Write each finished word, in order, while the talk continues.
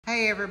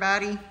Hey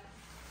everybody,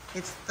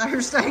 it's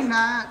Thursday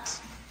night,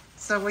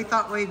 so we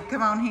thought we'd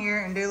come on here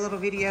and do a little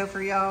video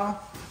for y'all.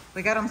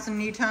 We got them some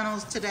new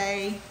tunnels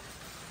today,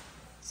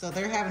 so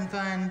they're having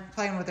fun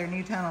playing with their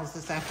new tunnels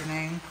this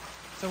afternoon.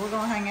 So we're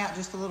gonna hang out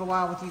just a little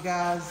while with you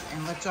guys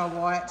and let y'all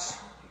watch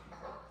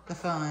the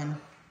fun.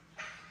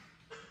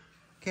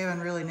 Kevin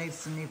really needs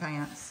some new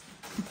pants.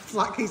 It's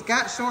like he's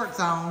got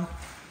shorts on.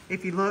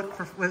 If you look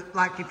for,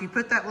 like if you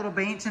put that little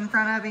bench in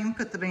front of him,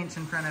 put the bench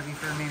in front of you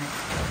for a minute.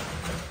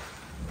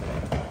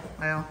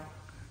 Well,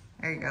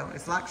 there you go.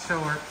 It's like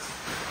shorts.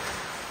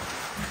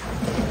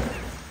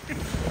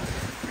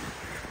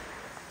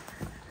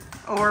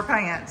 Or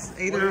pants.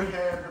 Either. We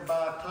had to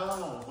buy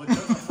tunnels. We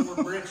couldn't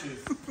afford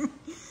britches.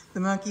 The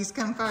monkeys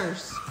come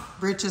first.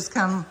 Britches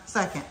come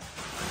second.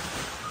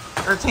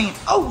 Or 10th.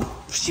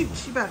 Oh, shoot.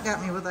 She about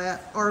got me with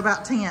that. Or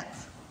about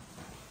 10th.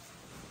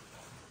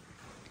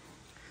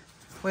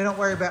 We don't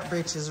worry about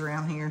britches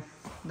around here,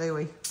 do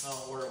we? I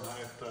don't wear them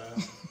half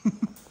time.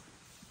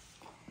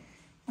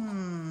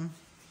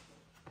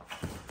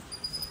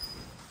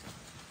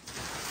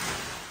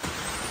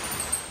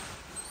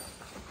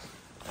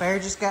 Bear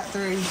just got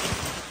through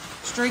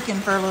streaking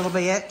for a little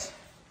bit.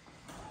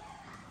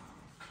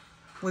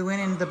 We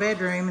went into the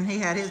bedroom and he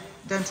had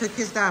done took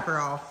his diaper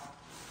off.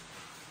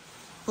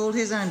 Pulled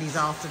his undies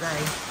off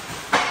today.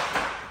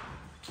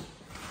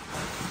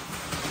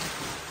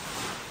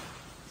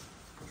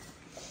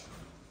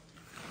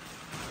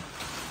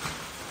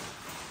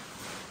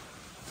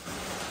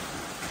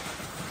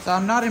 So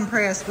I'm not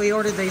impressed. We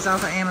ordered these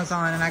off of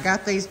Amazon and I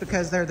got these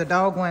because they're the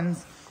dog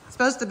ones. It's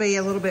supposed to be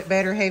a little bit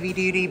better heavy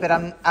duty, but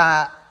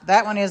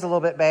that one is a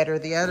little bit better.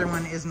 The other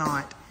one is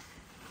not.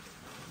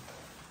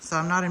 So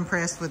I'm not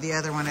impressed with the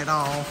other one at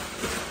all.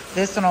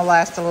 This one will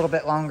last a little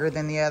bit longer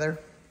than the other.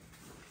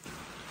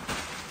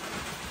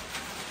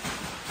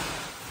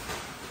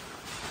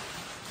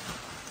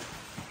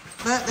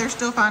 But they're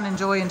still finding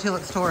joy until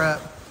it's tore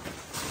up.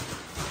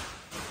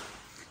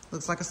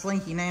 Looks like a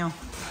slinky now.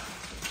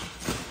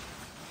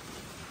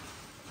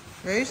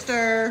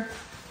 Rooster.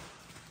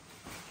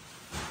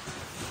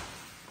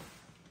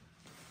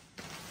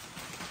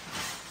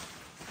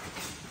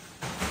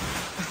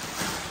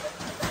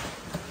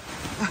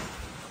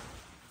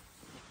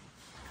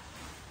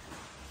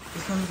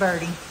 This one's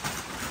Birdie.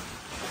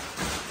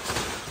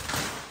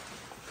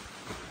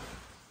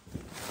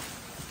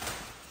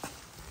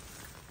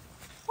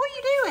 What are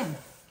you doing?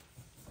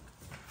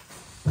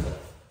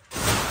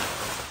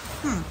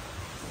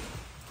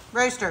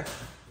 Rooster.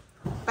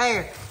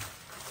 Bear.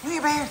 Come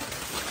here, Bear.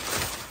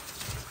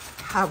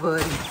 Hi,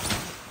 buddy.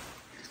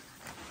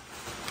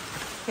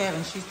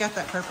 Kevin, she's got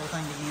that purple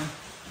thing again.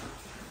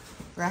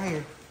 Right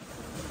here.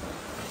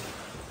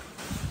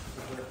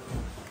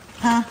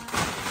 Huh?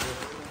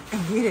 Go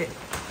get it.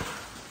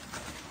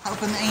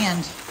 Open the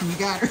end, and you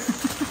got her.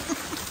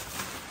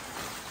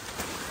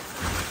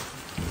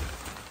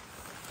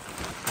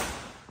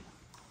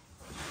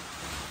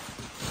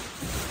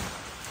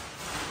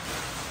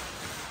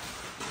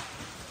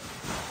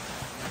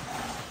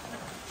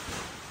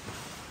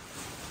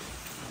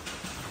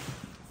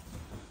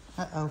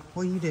 Uh-oh,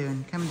 what are you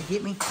doing? Coming to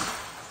get me?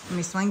 Let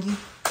me swing you?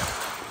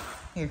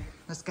 Here,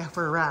 let's go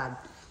for a ride.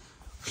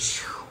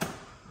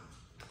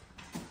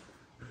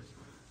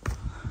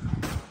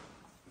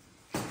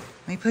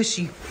 Let me push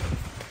you.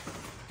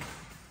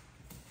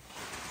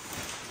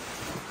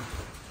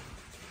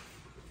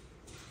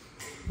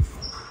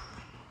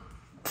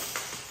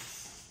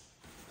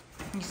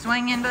 You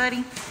swinging,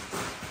 buddy?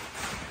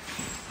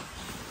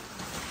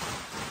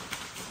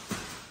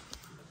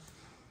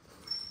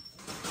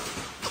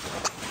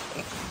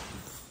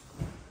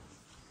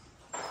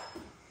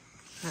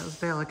 That was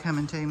Bella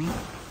coming to me.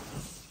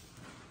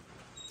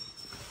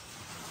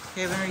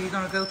 Kevin, are you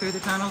going to go through the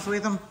tunnels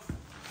with them?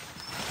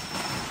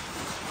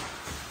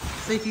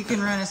 See if you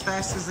can run as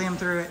fast as them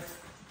through it.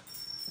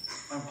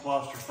 I'm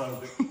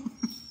claustrophobic.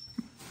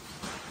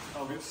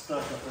 I'll get stuck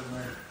up in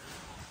there.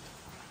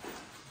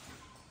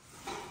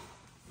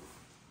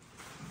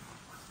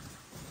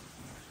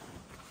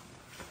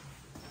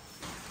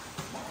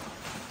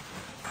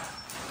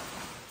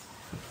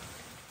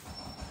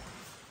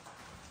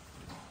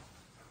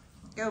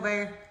 Go,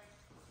 Bear.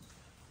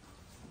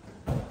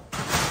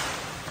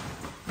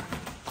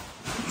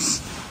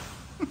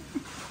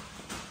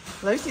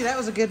 Lucy, that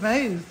was a good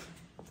move,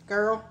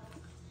 girl.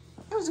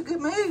 That was a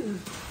good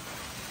move.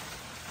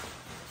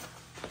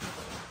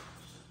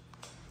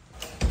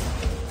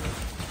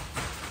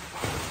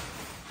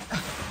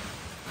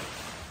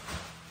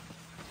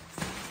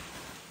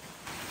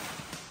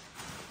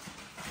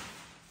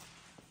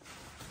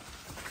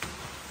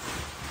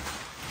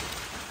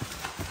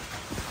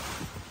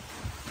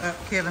 Oh,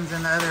 Kevin's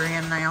in the other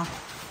end now.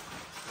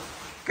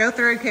 Go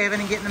through, Kevin,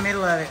 and get in the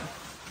middle of it.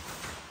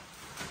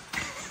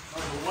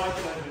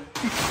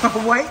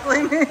 A weight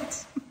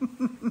limit?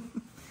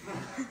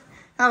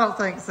 I don't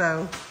think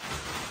so.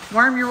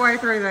 Worm your way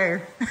through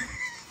there.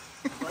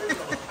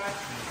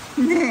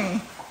 Nah.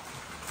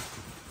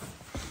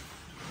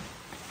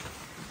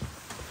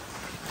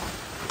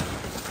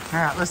 All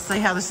right, let's see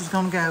how this is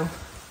gonna go.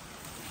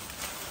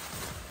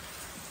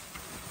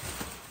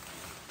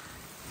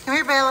 Come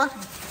here, Bella.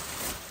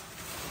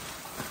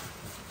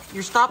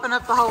 You're stopping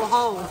up the whole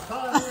hole.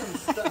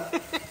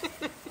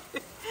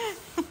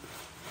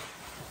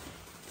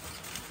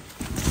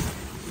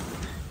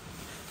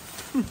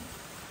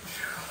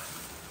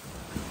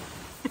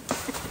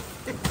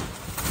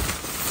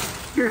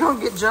 You're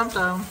gonna get jumped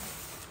on.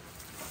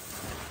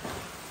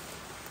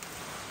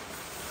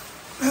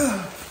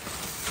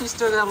 You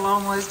still got a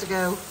long ways to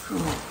go.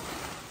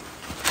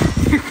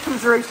 Here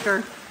comes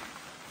Rooster.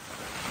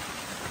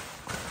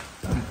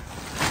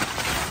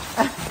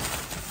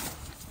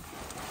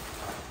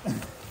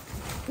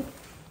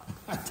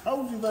 I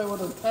told you they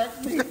would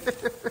attack me.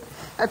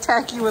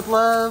 Attack you with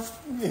love.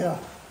 Yeah.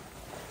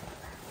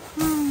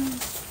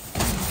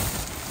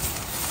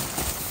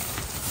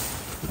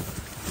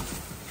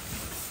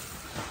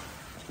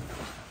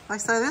 I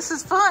say, this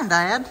is fun,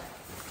 Dad.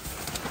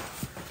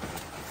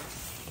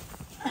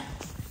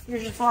 You're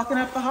just locking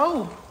up the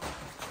hole.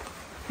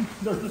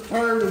 There's a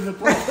turd in the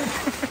toilet.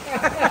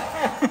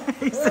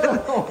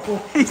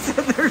 He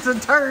said there's a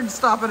turd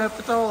stopping up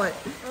the toilet.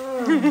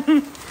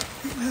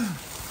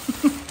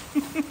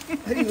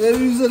 He's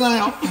oozing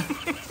out.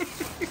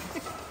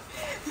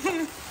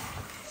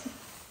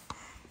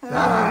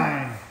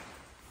 Dang.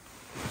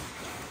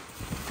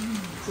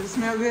 Does it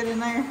smell good in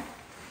there?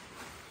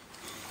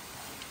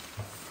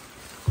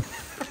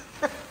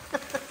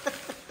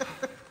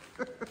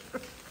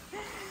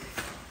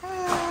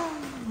 Oh,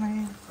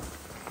 man.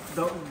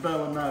 Don't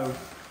Bella know.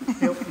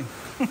 Help me.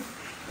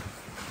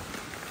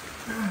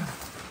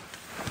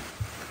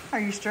 Are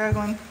you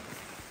struggling?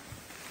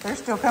 They're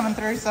still coming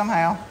through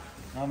somehow.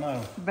 I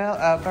know.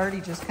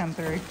 Birdie just come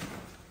through.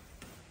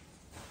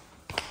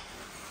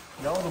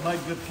 Y'all will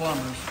make good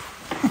plumbers.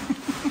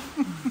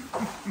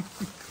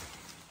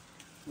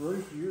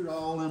 Ruth, you're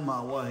all in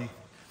my way.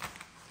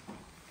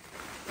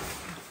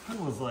 What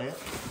was that?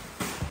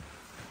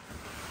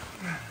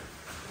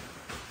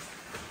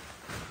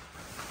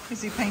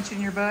 Is he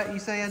pinching your butt, you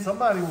said?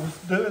 Somebody was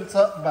doing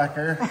something back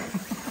there.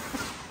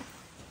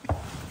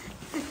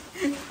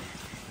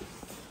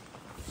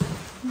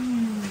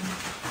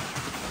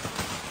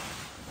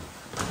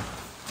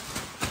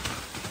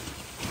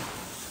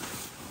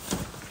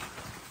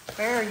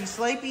 Bear, are you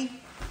sleepy?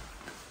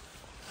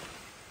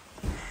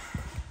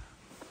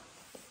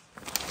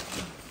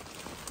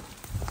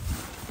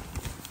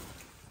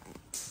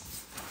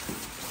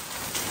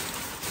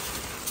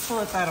 Pull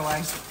it that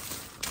away.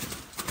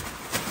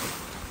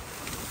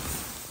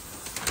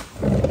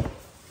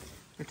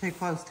 You're too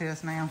close to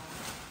us now.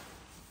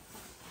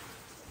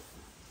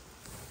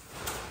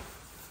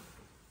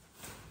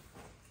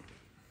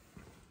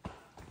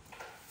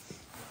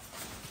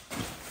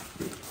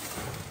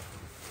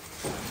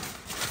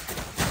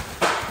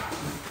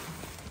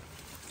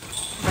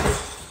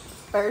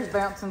 Bear's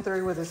bouncing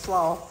through with his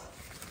sloth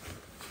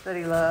that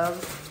he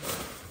loves.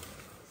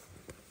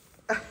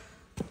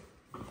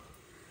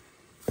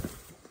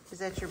 Is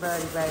that your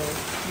buddy, Bear?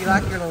 You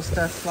like your little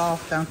stuffed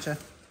sloth, don't you?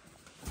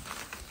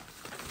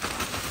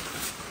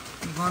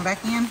 You going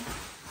back in?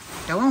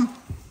 Go on.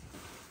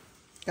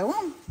 Go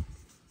on.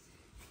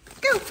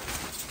 Go.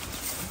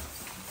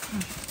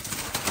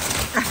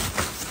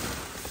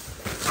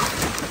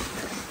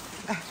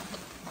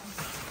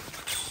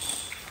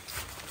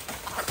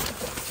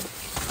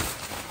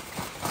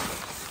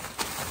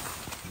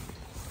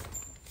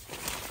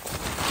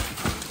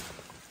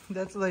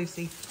 That's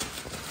Lucy.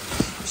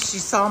 She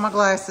saw my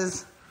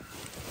glasses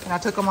and I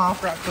took them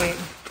off right quick.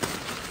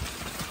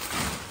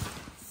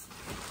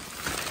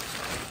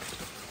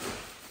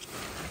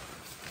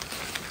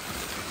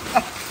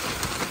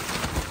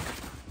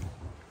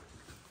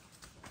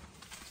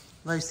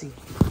 Lucy,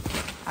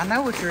 I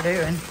know what you're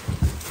doing.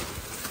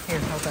 Here,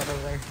 hold that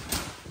over there.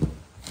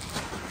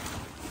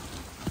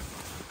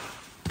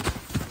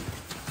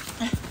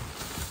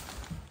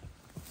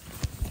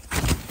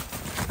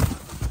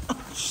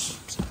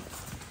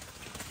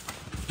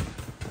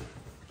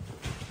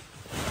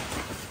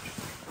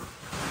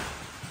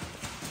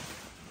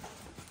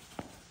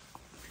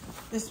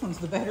 This one's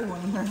the better one,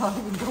 and they're not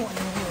even going in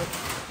it.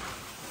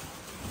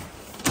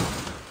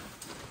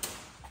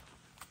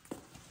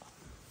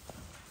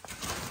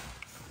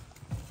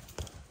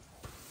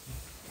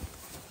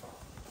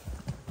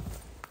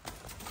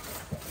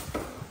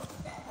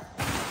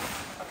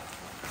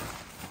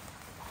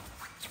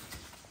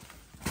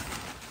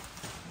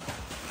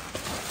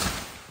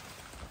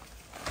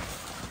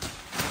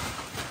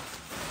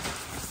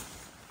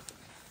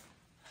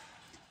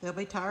 They'll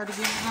be tired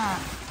again at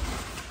night.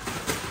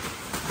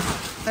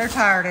 They're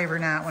tired every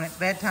night. When it's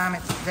bedtime,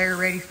 they're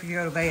ready for you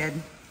to go to bed.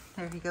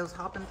 There he goes,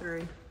 hopping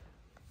through.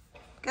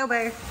 Go,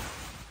 Bear.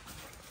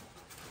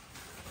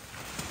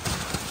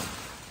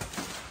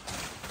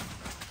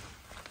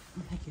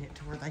 Make it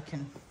to where they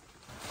can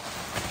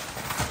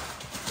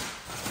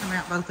come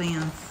out both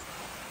ends.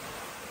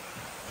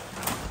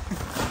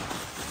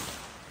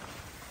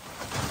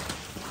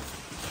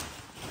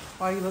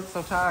 Why do you look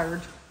so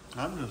tired?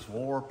 I'm just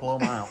wore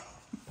plumb out.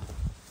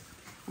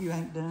 You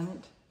ain't done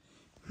it.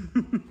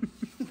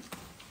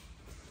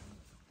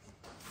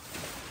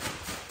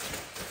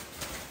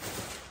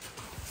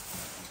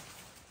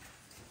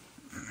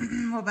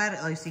 What about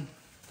it, Lucy?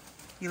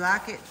 You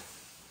like it?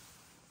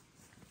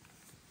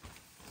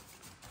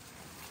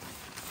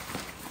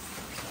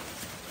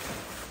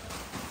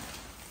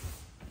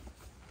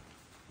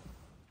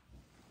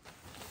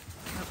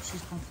 Oh,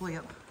 she's gonna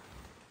flip.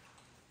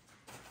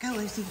 Go,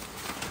 Lucy.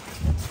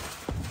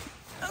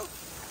 Oh.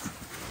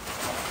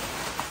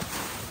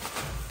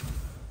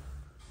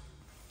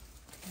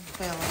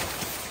 Fell off.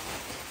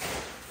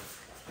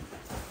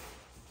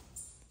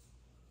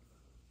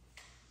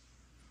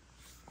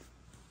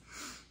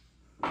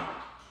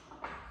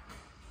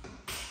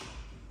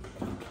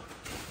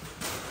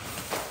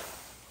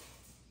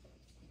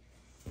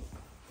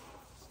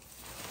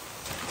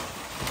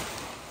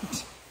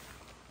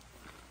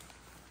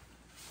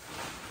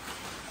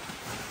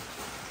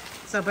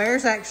 So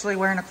Bear's actually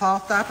wearing a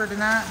cloth diaper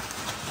tonight.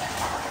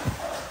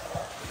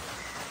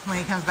 When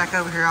he comes back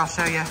over here, I'll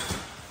show you.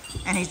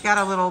 And he's got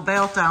a little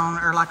belt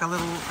on, or like a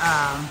little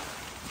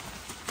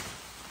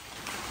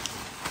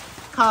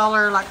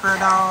collar, like for a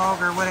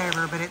dog or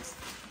whatever, but it's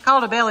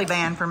called a belly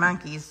band for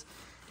monkeys.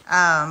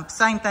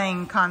 Same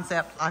thing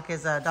concept like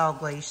as a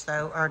dog leash,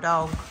 though, or a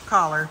dog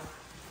collar.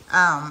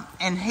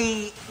 And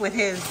he, with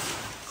his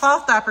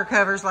cloth diaper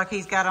covers like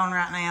he's got on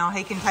right now,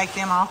 he can take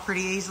them off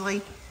pretty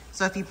easily.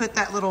 So if you put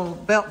that little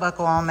belt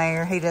buckle on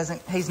there,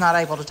 he's not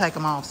able to take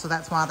them off. So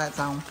that's why that's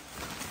on.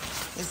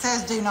 It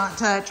says do not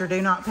touch or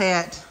do not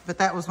pet, but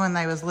that was when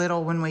they was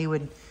little, when we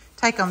would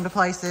take them to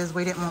places.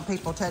 We didn't want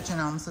people touching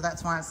them, so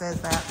that's why it says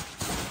that.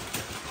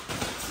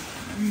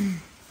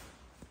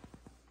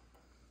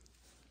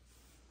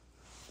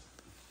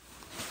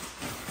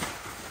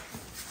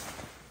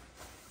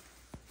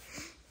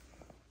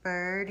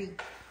 Birdie.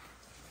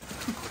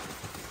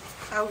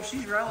 Oh,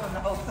 she's rolling the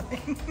whole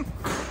thing.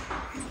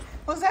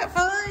 Was that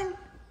fun?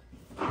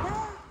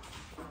 Yeah.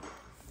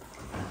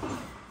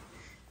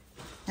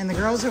 And the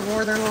girls have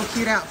wore their little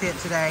cute outfit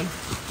today.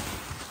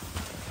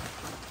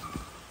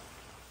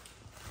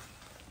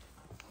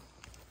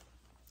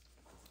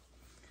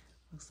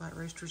 Looks like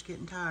Rooster's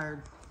getting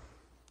tired.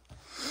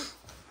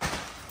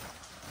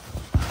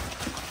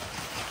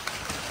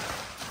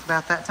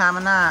 About that time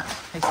of night,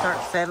 he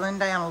starts settling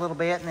down a little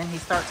bit, and then he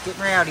starts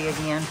getting rowdy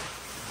again.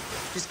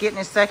 Just getting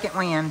his second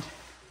wind.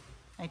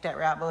 Ain't that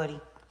right, buddy?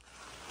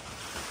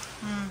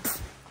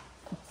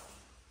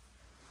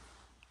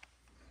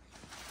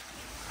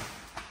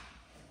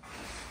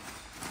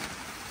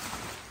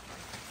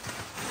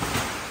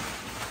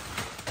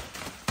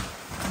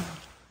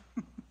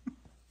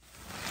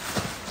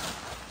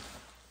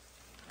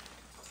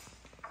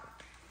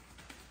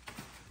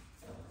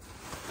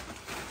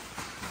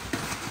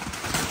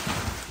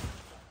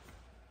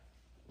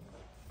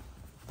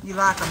 You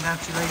like them,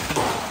 don't you, Lucy?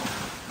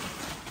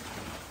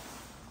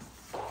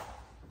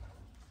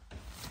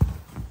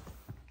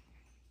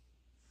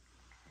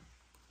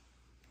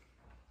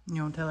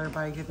 You want to tell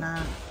everybody good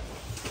night?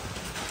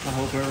 I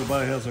hope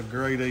everybody has a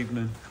great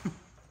evening.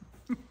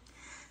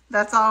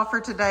 That's all for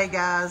today,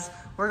 guys.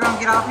 We're going to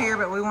get off here,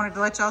 but we wanted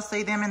to let y'all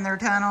see them in their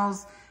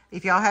tunnels.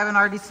 If y'all haven't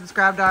already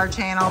subscribed to our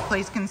channel,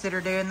 please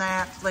consider doing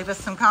that. Leave us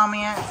some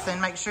comments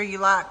and make sure you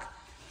like,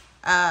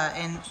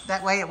 and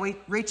that way it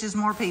reaches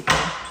more people.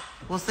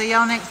 We'll see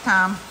y'all next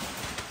time.